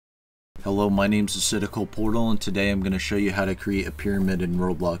Hello, my name's Acidical Portal, and today I'm going to show you how to create a pyramid in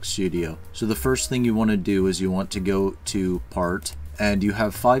Roblox Studio. So the first thing you want to do is you want to go to Part, and you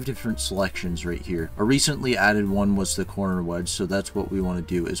have 5 different selections right here. A recently added one was the corner wedge, so that's what we want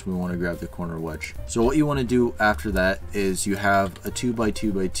to do, is we want to grab the corner wedge. So what you want to do after that is you have a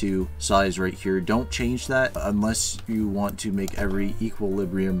 2x2x2 size right here. Don't change that unless you want to make every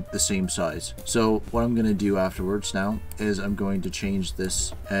equilibrium the same size. So what I'm going to do afterwards now is I'm going to change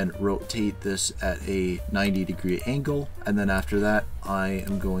this and rotate this at a 90-degree angle, and then after that I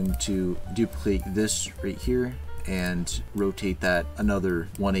am going to duplicate this right here and rotate that another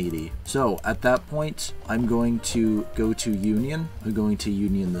 180. So at that point I'm going to go to union. I'm going to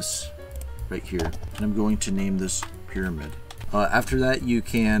union this right here, and I'm going to name this pyramid. After that you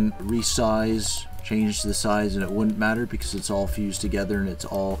can resize, change the size, and it wouldn't matter because it's all fused together and it's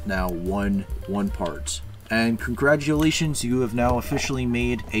all now one part. And congratulations, you have now officially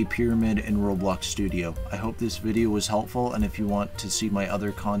made a pyramid in Roblox Studio. I hope this video was helpful, and if you want to see my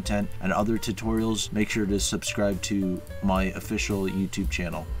other content and other tutorials, make sure to subscribe to my official YouTube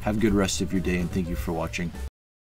channel. Have a good rest of your day, and thank you for watching.